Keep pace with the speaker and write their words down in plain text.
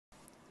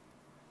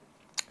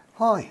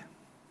Hi,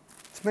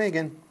 it's me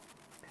again.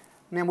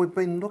 Now we've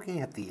been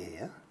looking at the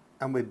air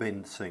and we've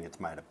been seeing it's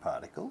made of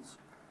particles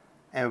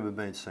and we've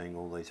been seeing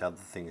all these other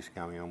things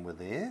going on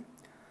with air,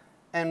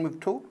 and we've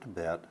talked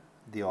about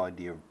the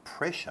idea of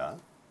pressure,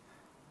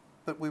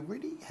 but we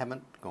really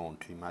haven't gone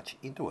too much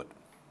into it.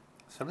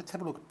 So let's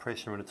have a look at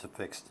pressure and its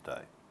effects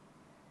today.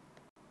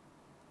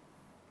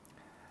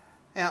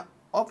 Now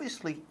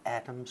obviously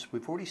atoms,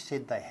 we've already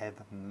said they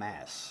have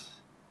mass.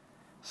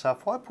 So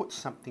if I put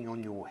something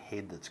on your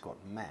head that's got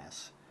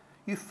mass,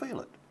 you feel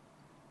it,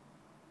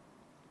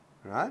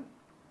 right?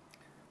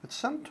 But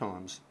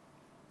sometimes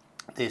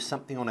there's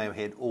something on our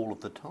head all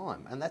of the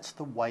time, and that's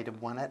the weight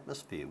of one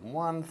atmosphere,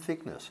 one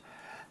thickness.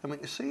 And we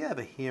can see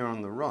over here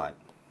on the right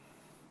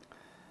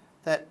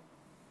that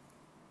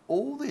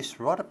all this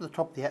right up at the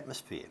top of the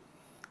atmosphere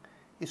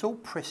is all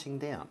pressing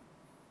down,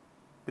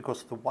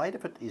 because the weight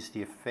of it is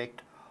the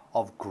effect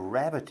of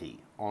gravity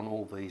on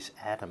all these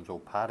atoms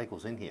or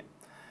particles in here,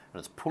 and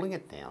it's pulling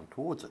it down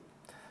towards it.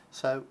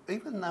 So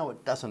even though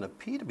it doesn't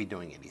appear to be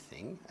doing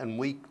anything, and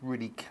we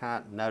really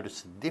can't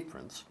notice the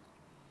difference,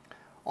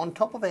 on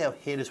top of our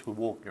head as we're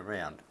walking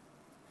around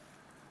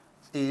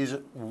is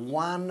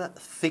one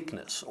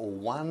thickness or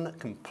one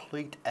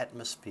complete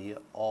atmosphere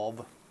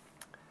of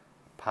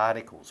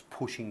particles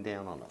pushing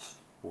down on us,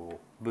 or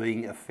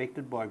being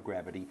affected by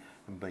gravity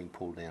and being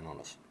pulled down on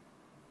us.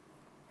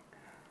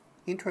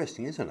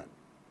 Interesting, isn't it?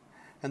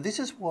 And this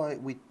is why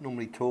we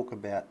normally talk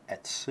about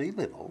at sea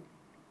level,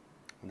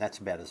 and that's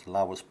about as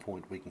lowest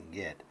point we can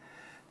get,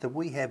 that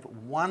we have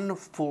one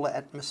full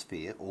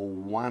atmosphere or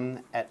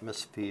one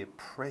atmosphere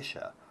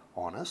pressure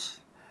on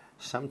us.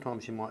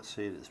 Sometimes you might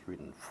see it as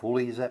written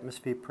fully as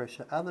atmosphere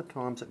pressure, other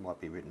times it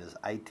might be written as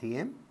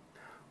ATM,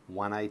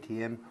 1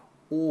 ATM,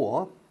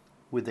 or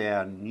with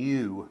our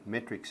new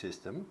metric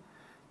system,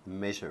 the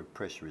measure of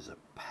pressure is a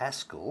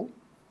pascal.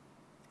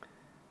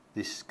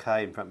 This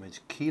K in front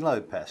means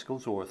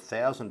kilopascals or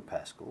 1,000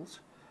 pascals,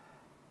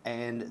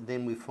 and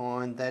then we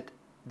find that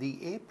the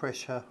air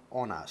pressure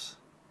on us,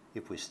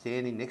 if we're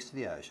standing next to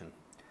the ocean,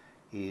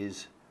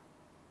 is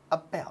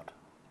about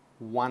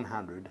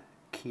 100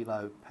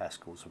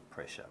 kilopascals of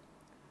pressure.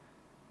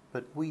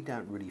 But we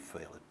don't really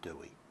feel it, do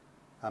we?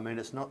 I mean,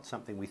 it's not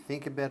something we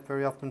think about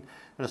very often,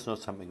 and it's not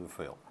something we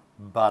feel,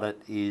 but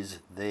it is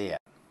there.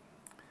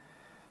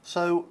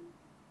 So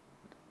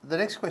the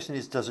next question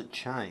is, does it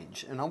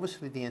change? And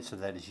obviously the answer to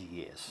that is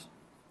yes.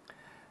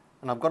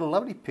 And I've got a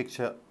lovely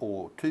picture,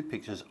 or two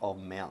pictures, of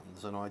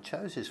mountains, and I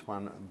chose this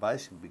one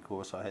basically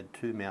because I had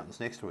two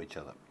mountains next to each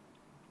other.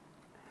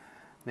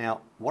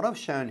 Now what I've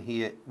shown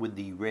here with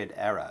the red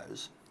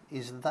arrows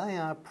is they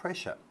are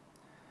pressure,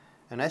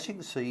 and as you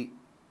can see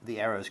the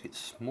arrows get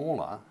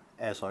smaller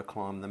as I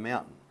climb the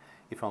mountain.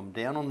 If I'm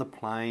down on the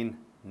plain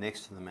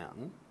next to the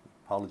mountain,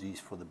 apologies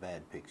for the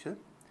bad picture,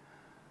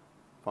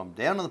 if I'm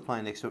down on the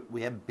plane next to it,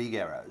 we have big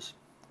arrows.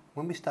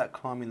 When we start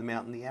climbing the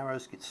mountain, the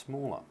arrows get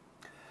smaller.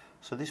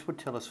 So this would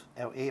tell us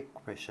our air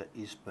pressure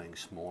is being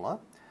smaller.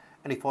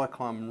 And if I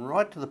climb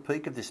right to the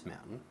peak of this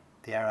mountain,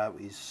 the arrow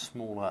is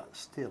smaller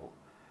still,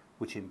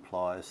 which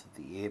implies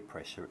that the air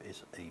pressure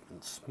is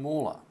even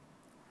smaller.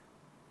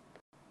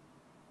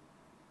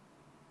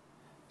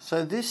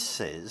 So this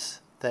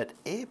says that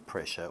air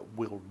pressure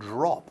will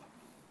drop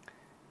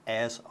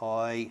as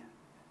I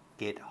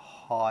get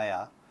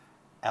higher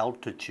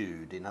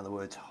altitude, in other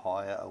words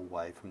higher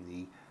away from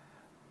the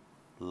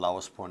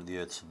lowest point of the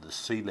earth, so the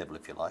sea level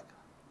if you like,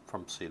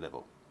 from sea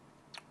level.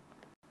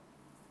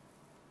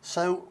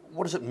 So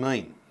what does it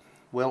mean?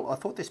 Well, I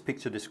thought this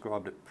picture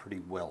described it pretty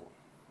well.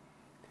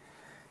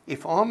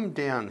 If I'm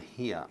down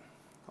here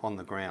on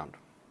the ground,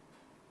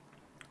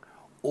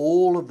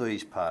 all of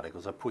these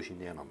particles are pushing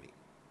down on me,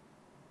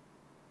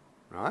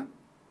 right?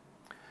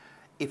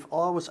 If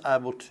I was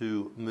able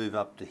to move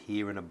up to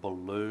here in a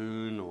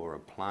balloon or a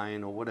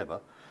plane or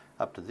whatever,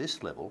 up to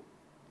this level,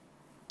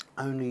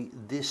 only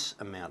this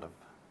amount of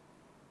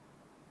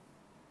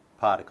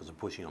particles are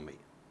pushing on me.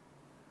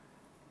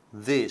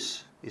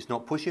 This is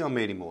not pushing on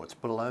me anymore, it's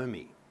below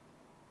me.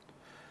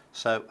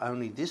 So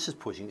only this is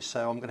pushing,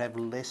 so I'm going to have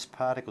less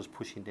particles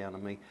pushing down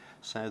on me,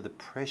 so the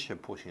pressure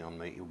pushing on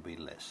me will be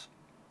less.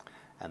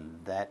 And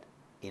that,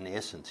 in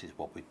essence, is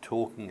what we're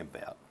talking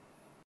about.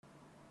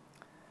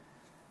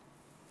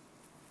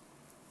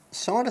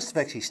 Scientists have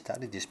actually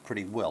studied this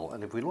pretty well,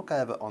 and if we look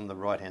over on the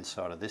right hand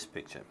side of this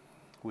picture,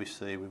 we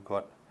see we've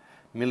got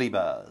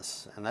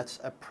millibars, and that's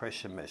a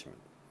pressure measurement.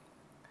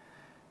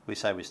 We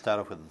say we start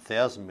off with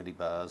 1,000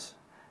 millibars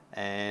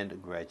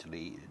and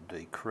gradually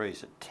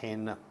decrease at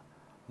 10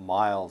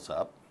 miles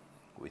up,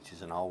 which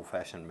is an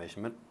old-fashioned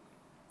measurement.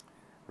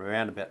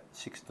 Around about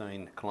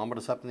 16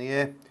 kilometres up in the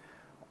air,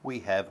 we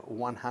have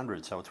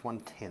 100, so it's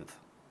 1/10.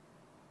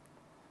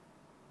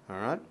 All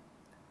right,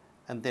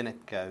 and then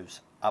it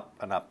goes up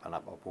and up and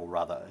up, or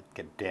rather it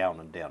gets down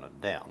and down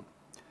and down.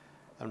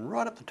 And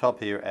right up the top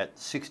here at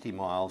 60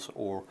 miles,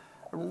 or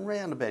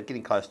around about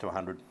getting close to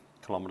 100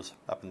 kilometres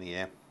up in the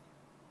air,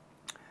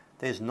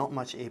 there's not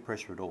much air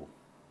pressure at all.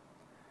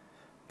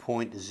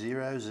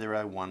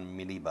 0.001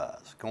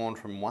 millibars, gone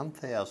from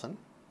 1,000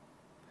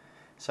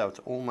 So it's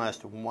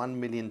almost 1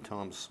 million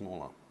times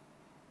smaller.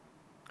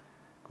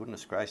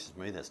 Goodness gracious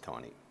me, that's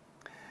tiny.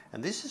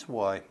 And this is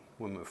why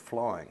when we're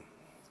flying,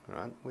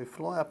 right, we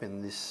fly up in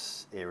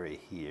this area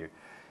here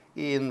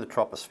in the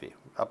troposphere.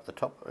 Up the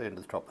top end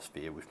of the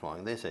troposphere we're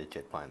flying. There's our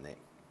jet plane there.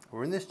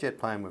 We're in this jet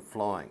plane, we're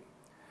flying.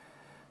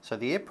 So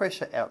the air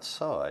pressure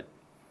outside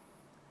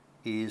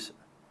is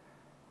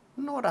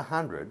not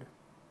 100,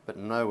 but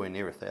nowhere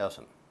near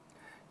 1,000.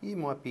 You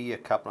might be a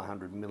couple of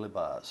hundred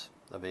millibars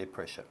of air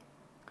pressure.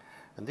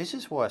 And this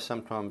is why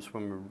sometimes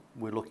when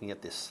we're looking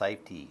at this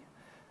safety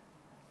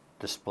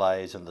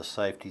displays and the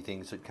safety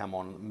things that come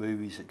on,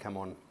 movies that come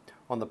on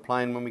the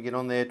plane when we get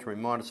on there to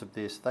remind us of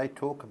this, they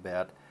talk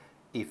about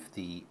if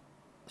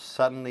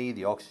suddenly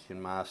the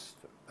oxygen masks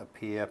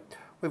appear,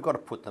 we've got to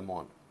put them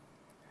on.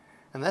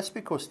 And that's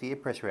because the air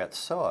pressure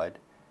outside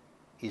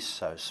is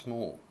so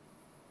small,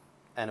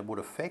 and it would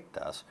affect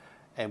us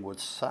and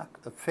would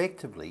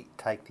effectively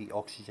take the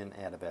oxygen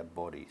out of our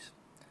bodies.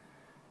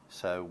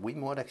 So we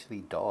might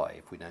actually die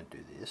if we don't do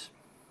this.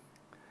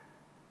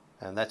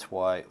 And that's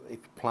why if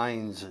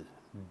planes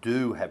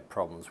do have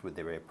problems with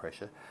their air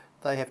pressure,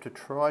 they have to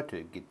try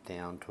to get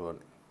down to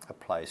a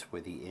place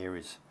where the air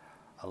is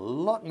a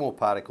lot more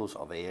particles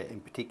of air,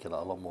 in particular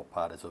a lot more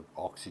particles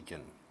of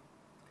oxygen.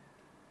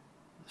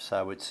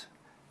 So it's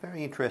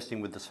very interesting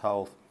with this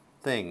whole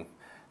thing,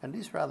 and it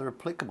is rather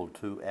applicable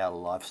to our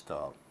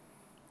lifestyle.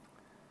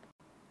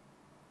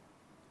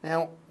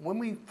 Now, when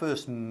we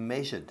first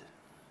measured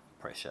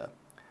pressure,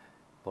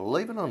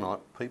 believe it or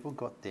not, people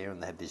got there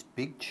and they had this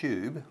big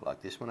tube,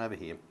 like this one over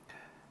here,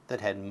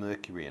 that had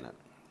mercury in it.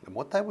 And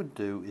what they would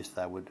do is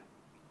they would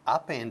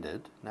upend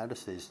it.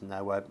 Notice there's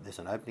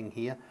an opening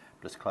here,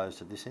 but it's closed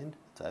at this end.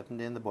 It's open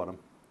down the bottom,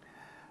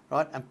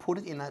 right? And put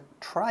it in a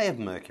tray of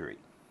mercury.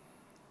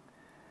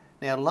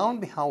 Now, lo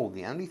and behold,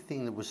 the only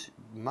thing that was,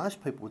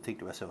 most people would think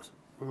to ourselves,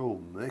 oh,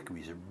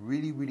 mercury is a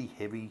really, really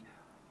heavy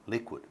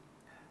liquid.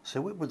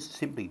 So it would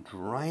simply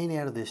drain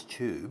out of this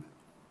tube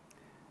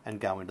and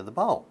go into the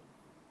bowl.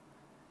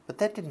 But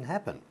that didn't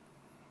happen.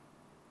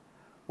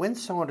 When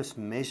scientists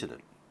measured it,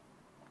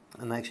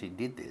 and they actually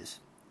did this,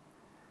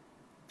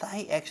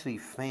 they actually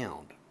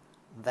found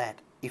that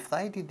if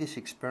they did this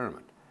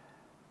experiment,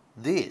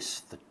 the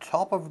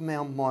top of my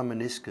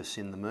meniscus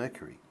in the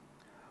mercury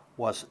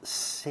was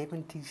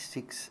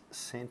 76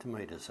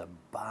 centimetres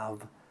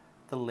above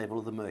the level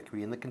of the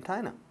mercury in the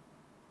container.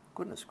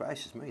 Goodness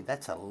gracious me,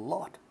 that's a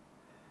lot.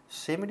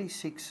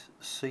 76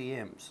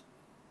 cms,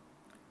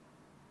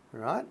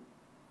 right?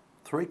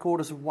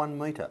 3/4 of 1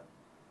 metre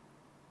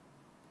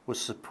was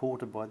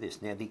supported by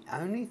this. Now, the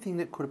only thing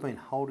that could have been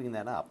holding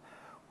that up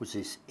was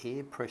this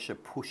air pressure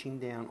pushing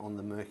down on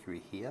the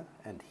mercury here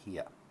and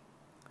here.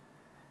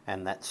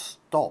 And that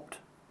stopped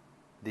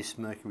this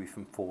mercury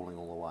from falling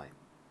all the way.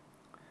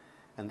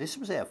 And this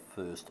was our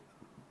first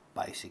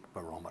basic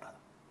barometer.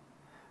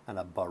 And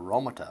a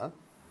barometer,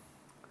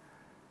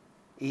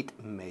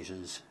 it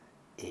measures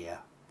air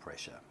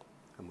pressure.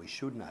 And we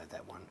should know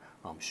that one.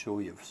 I'm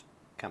sure you've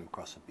come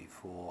across it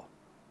before.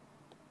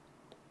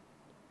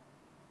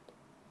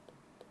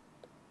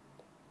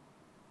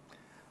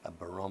 A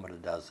barometer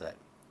does that.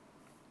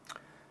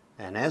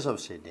 And as I've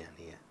said down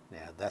here,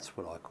 now that's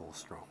what I call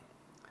strong.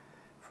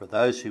 For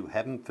those who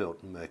haven't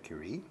felt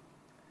mercury,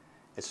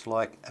 it's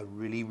like a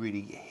really,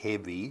 really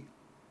heavy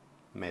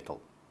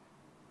metal.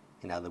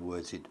 In other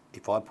words,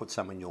 if I put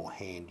some in your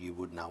hand, you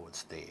would know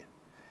it's there.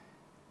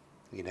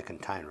 In a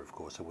container, of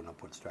course, I would not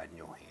put it straight in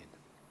your hand.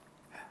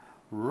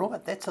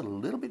 Right, that's a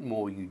little bit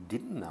more you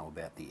didn't know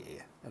about the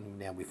air, and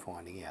now we're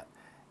finding out.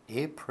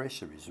 Air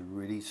pressure is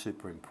really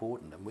super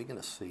important, and we're going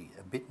to see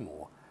a bit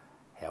more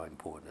how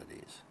important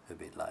it is a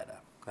bit later.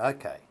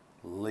 Okay,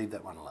 leave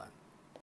that one alone.